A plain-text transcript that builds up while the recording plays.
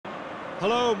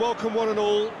Hello and welcome one and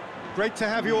all. Great to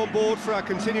have you on board for our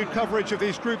continued coverage of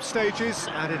these group stages,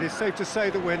 and it is safe to say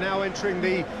that we're now entering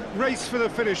the race for the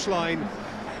finish line.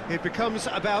 It becomes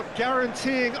about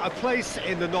guaranteeing a place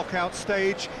in the knockout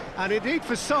stage, and indeed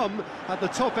for some at the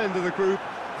top end of the group,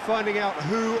 finding out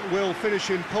who will finish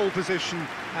in pole position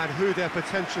and who their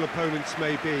potential opponents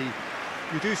may be.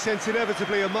 You do sense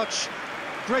inevitably a much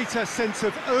greater sense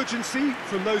of urgency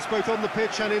from those both on the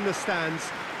pitch and in the stands,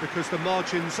 because the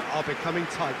margins are becoming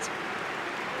tight.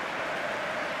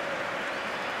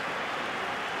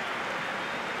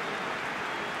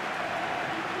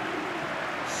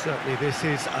 Certainly this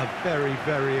is a very,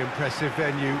 very impressive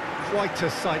venue, quite a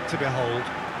sight to behold.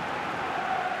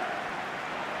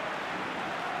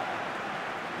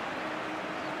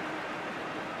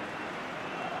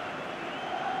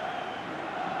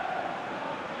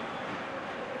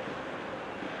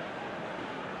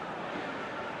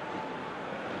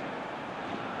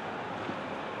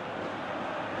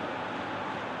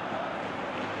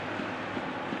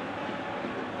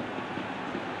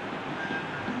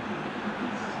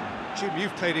 Jim,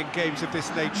 you've played in games of this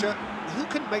nature. Who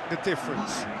can make the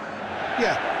difference?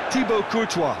 Yeah, Thibaut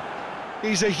Courtois.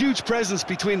 He's a huge presence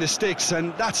between the sticks,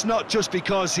 and that's not just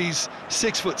because he's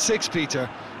 6'6", Peter.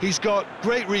 He's got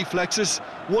great reflexes,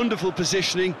 wonderful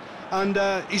positioning, and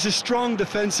he's a strong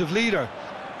defensive leader.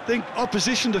 I think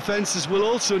opposition defences will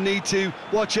also need to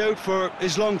watch out for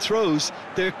his long throws.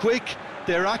 They're quick,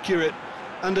 they're accurate,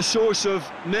 and a source of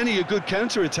many a good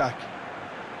counter-attack.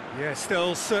 Yes,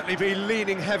 they'll certainly be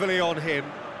leaning heavily on him.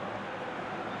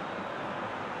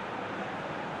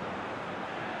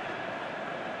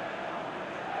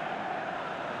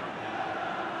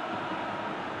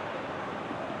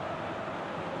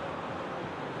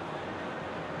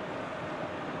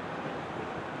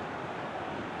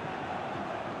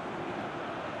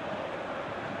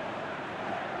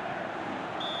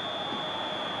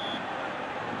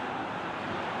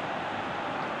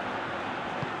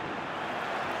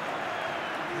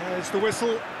 There's the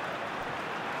whistle.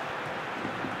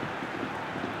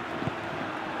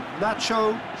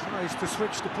 Nacho tries to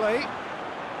switch the play.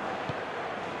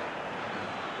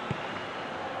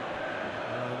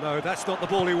 No, that's not the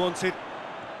ball he wanted.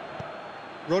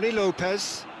 Ronnie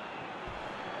Lopez.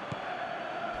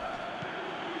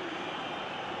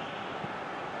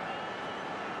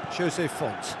 Jose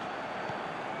Font.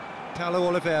 Paulo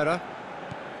Oliveira.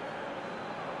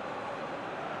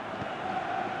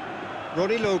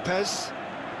 Ronnie Lopez,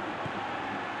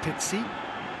 Pizzi,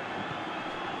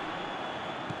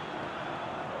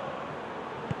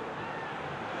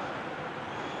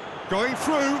 going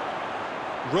through,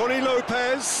 Ronnie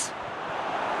Lopez,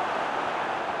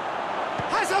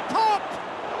 has a pop!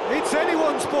 It's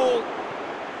anyone's ball.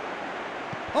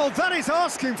 Oh, that is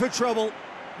asking for trouble.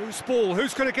 Whose ball?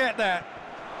 Who's going to get that?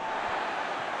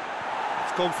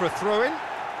 It's gone for a throw-in.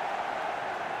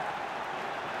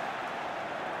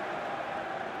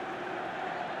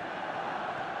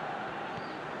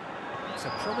 It's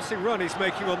a promising run he's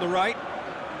making on the right.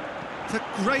 It's a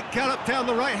great gallop down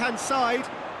the right-hand side.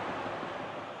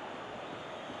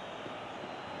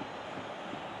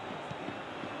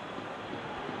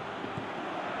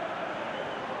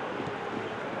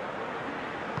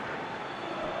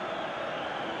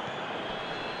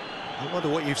 I wonder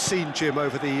what you've seen, Jim,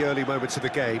 over the early moments of the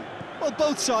game. Well,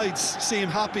 both sides seem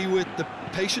happy with the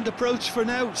patient approach for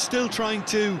now, still trying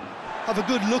to have a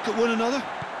good look at one another.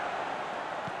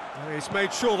 He's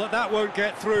made sure that that won't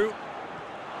get through.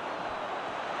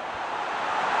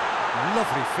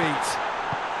 Lovely feet.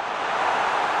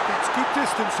 Gets good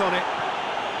distance on it.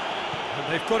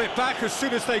 And they've got it back as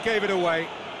soon as they gave it away.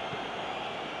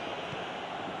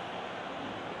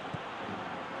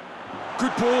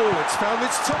 Good ball, it's found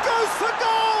its top. Goes for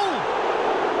goal!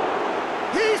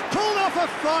 He's pulled off a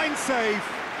fine save.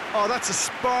 Oh, that's a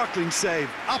sparkling save.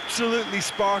 Absolutely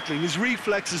sparkling. His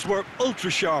reflexes were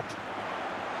ultra-sharp.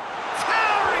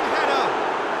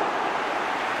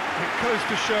 Goes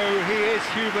to show he is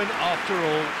human after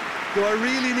all. Do I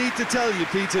really need to tell you,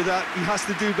 Peter, that he has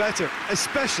to do better,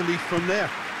 especially from there?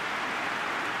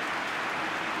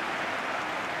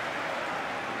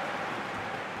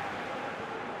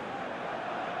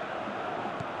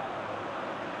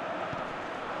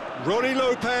 Ronnie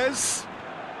Lopez.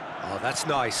 Oh, that's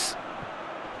nice.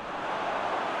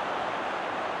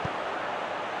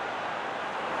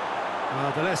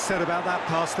 Well, the less said about that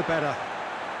pass, the better.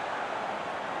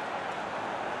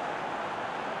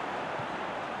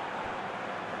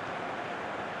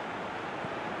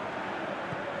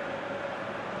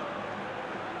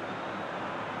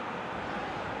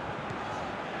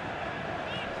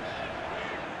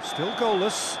 Still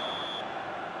goalless.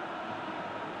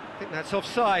 think that's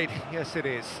offside. Yes, it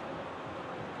is.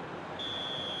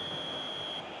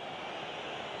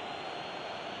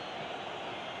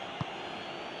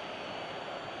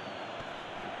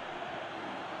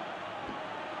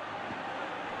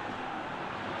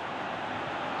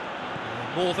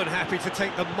 More than happy to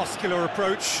take the muscular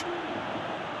approach.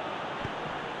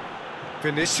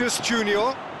 Vinicius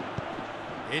Junior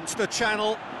into the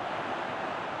channel.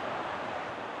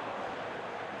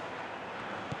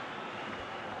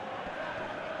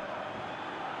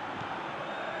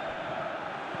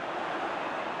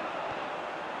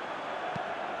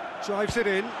 Drives it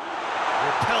in,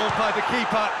 repelled by the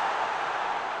keeper.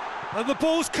 And the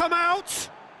ball's come out!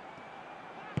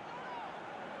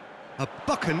 A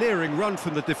buccaneering run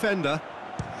from the defender.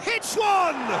 Hits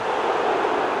one!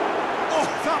 Oh,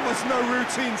 that was no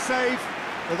routine save.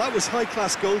 Well, that was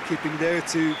high-class goalkeeping there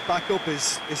to back up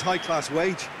his high-class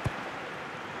wage.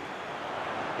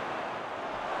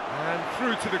 And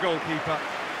through to the goalkeeper.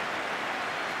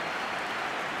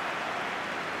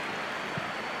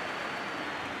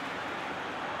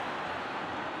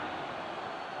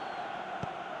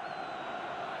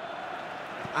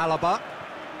 Alaba.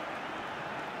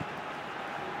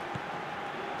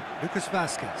 Lucas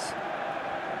Vazquez.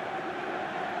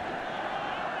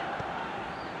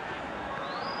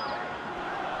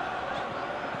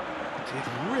 Did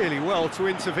really well to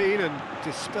intervene and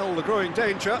dispel the growing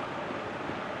danger.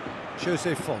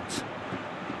 Jose Font.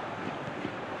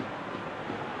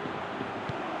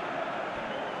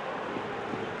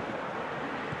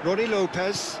 Rony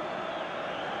Lopez.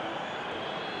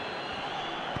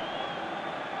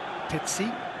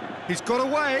 Pizzi. He's got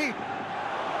away.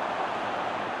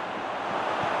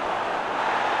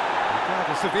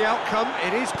 Regardless of the outcome,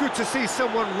 it is good to see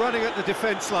someone running at the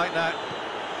defence like that.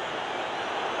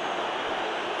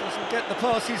 Doesn't get the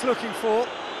pass he's looking for.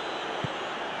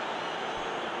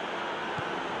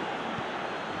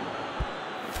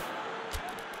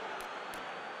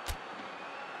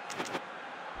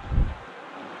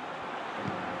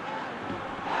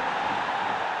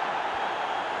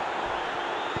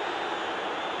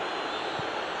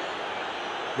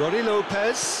 Rony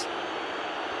Lopez.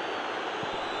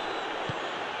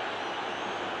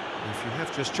 If you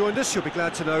have just joined us, you'll be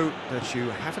glad to know that you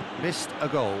haven't missed a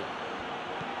goal.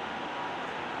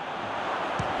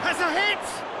 Has a hit!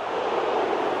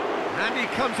 And he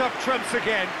comes up trumps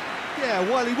again. Yeah,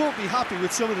 while he won't be happy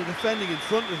with some of the defending in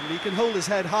front of him, he can hold his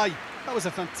head high. That was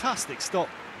a fantastic stop.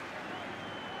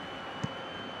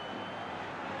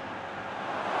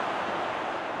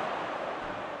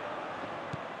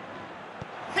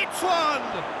 Hits one!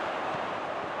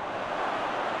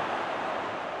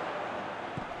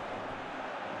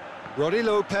 Rony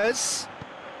Lopez.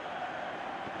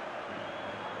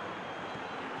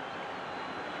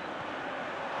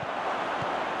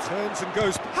 Turns and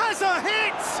goes, has a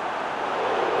hit!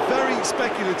 Very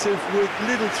speculative with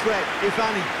little threat, if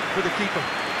any, for the keeper.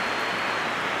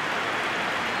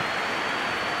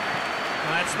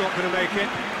 That's not going to make it.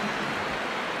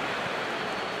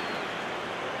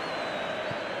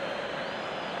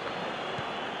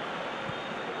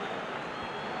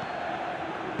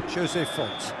 Jose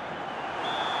Font.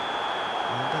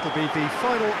 And that'll be the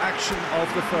final action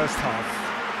of the first half.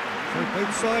 So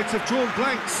both sides have drawn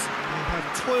blanks. They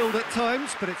have toiled at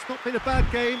times, but it's not been a bad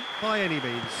game by any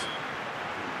means.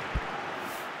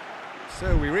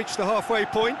 So we reach the halfway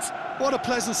point. What a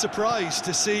pleasant surprise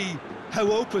to see how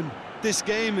open this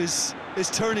game is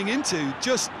turning into.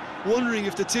 Just wondering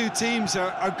if the two teams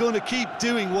are going to keep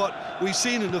doing what we've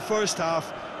seen in the first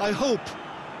half. I hope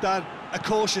that a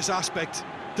cautious aspect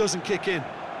doesn't kick in.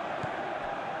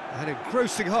 An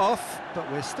engrossing half, but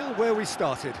we're still where we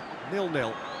started,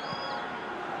 0-0.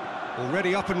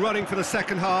 Already up and running for the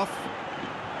second half.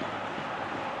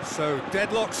 So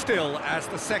deadlock still as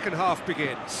the second half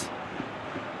begins.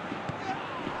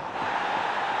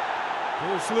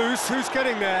 Ball's loose, who's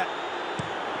getting there?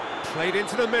 Played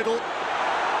into the middle.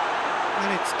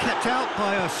 And it's kept out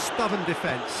by a stubborn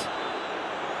defence.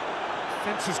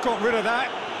 Defence has got rid of that.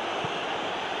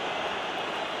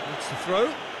 That's the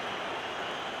throw.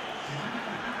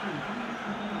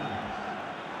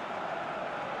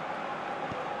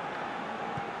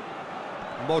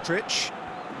 Modric.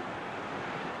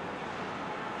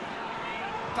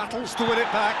 Battles to win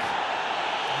it back.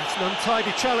 It's an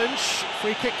untidy challenge.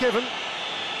 Free kick given.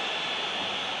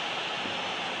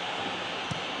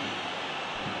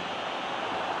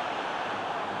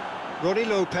 Rony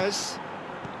Lopez.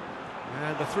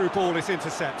 And the through ball is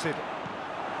intercepted.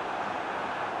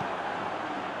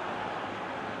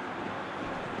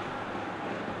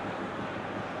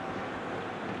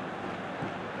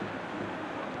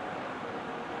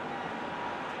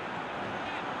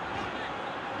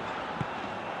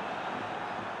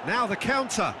 Now the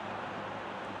counter.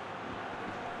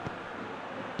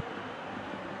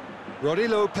 Roddy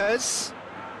Lopez.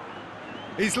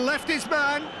 He's left his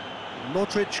man.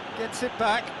 Modric gets it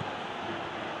back.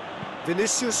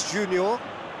 Vinicius Junior.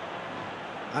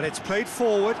 And it's played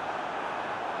forward.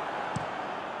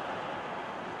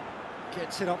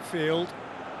 Gets it upfield.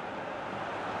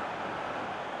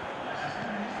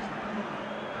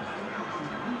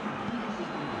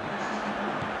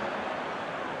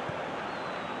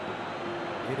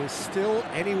 It is still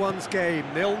anyone's game,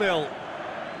 0-0.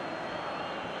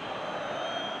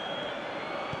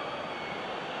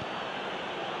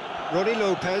 Roddy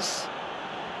Lopez.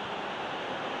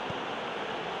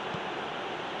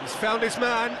 He's found his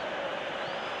man.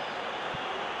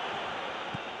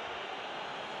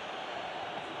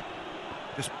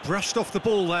 Just brushed off the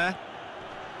ball there.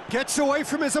 Gets away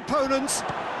from his opponents.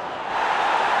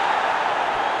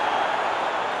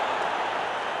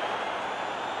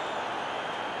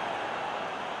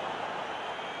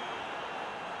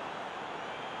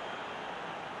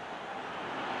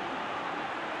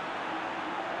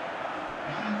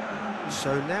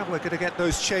 So now we're going to get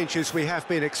those changes we have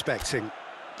been expecting.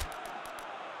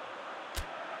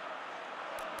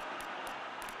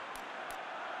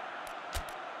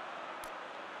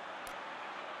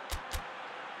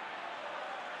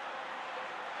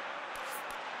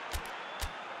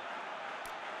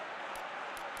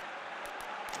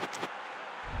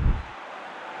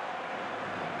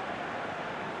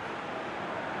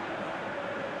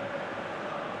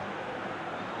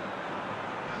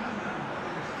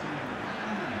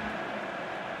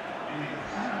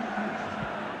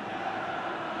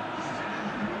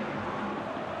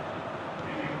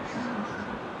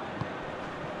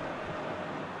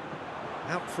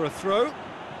 Out for a throw.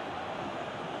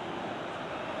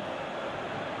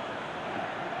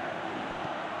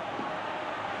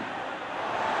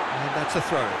 And that's a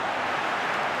throw.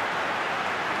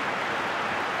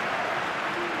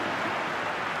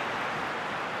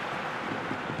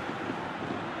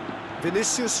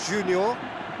 Vinicius Junior.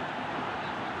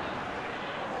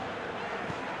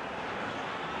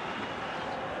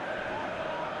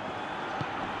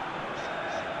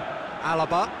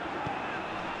 Alaba.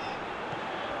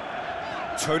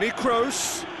 Toni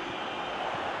Kroos.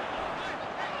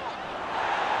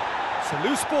 It's a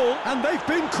loose ball, and they've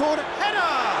been caught.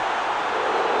 Header!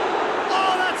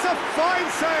 Oh, that's a fine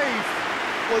save!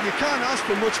 Well, you can't ask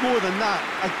for much more than that.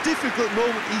 A difficult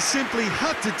moment he simply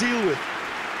had to deal with.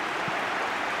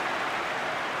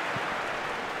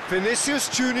 Vinicius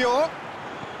Junior.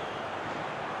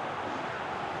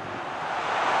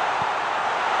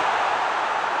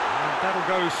 And that'll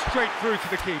go straight through to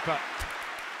the keeper.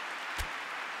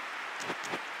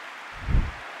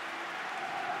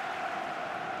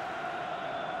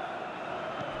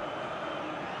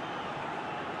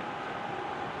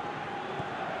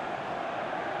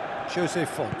 Jose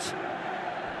Font.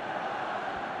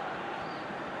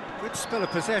 Good spell of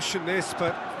possession this,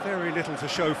 but very little to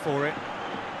show for it.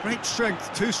 Great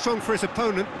strength, too strong for his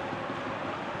opponent.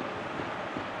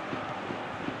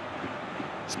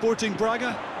 Sporting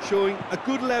Braga showing a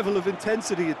good level of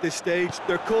intensity at this stage.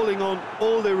 They're calling on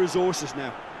all their resources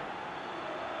now.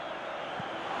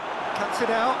 Cuts it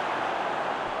out.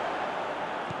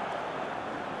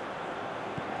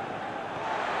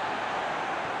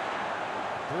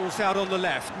 Ball's out on the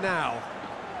left now.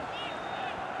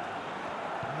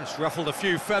 It's ruffled a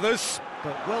few feathers,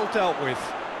 but well dealt with.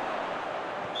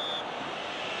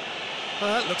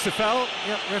 Looks a foul.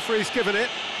 Yep, referee's given it.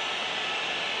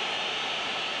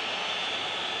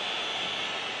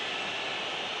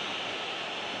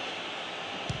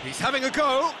 He's having a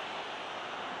go.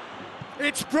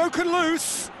 It's broken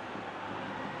loose.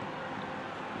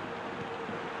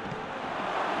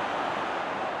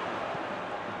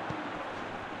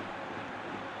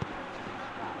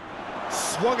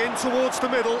 Swung in towards the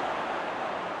middle.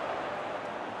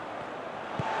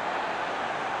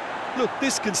 Look,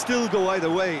 this can still go either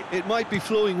way. It might be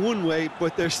flowing one way,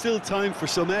 but there's still time for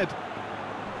some ebb.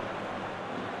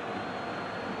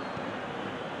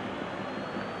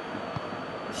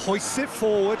 Hoists it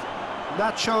forward.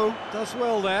 Nacho does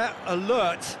well there,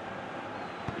 alert.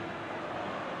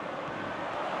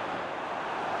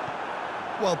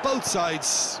 Well, both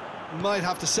sides might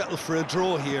have to settle for a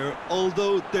draw here,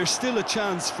 although there's still a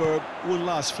chance for one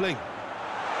last fling.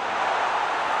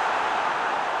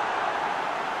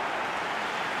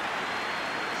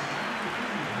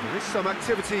 There is some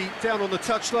activity down on the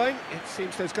touchline. It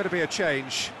seems there's going to be a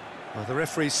change. Well, the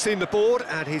referee's seen the board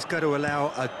and he's going to allow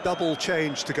a double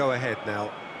change to go ahead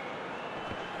now.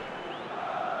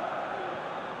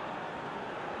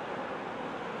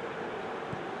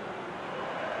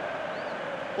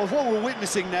 Well, what we're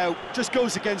witnessing now just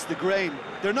goes against the grain.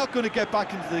 They're not going to get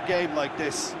back into the game like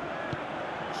this.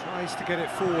 Tries to get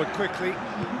it forward quickly.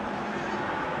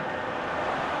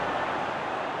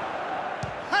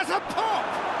 Has a pop!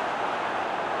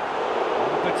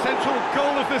 Potential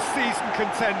goal of the season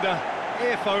contender,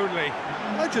 if only.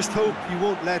 I just hope you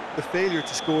won't let the failure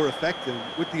to score affect him.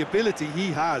 With the ability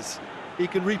he has, he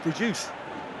can reproduce.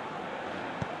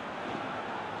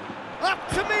 Up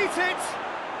to meet it!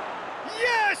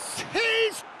 Yes,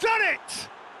 he's done it!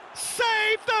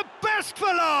 Save the best for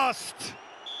last!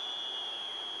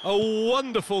 A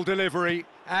wonderful delivery,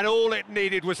 and all it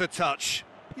needed was a touch.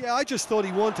 Yeah, I just thought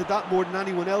he wanted that more than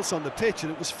anyone else on the pitch,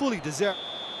 and it was fully deserved.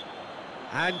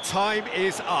 And time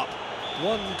is up.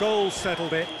 One goal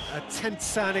settled it. A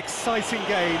tense and exciting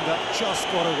game that just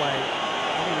got away.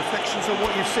 Any reflections on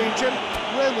what you've seen, Jim?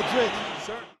 Real Madrid,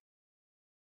 sir.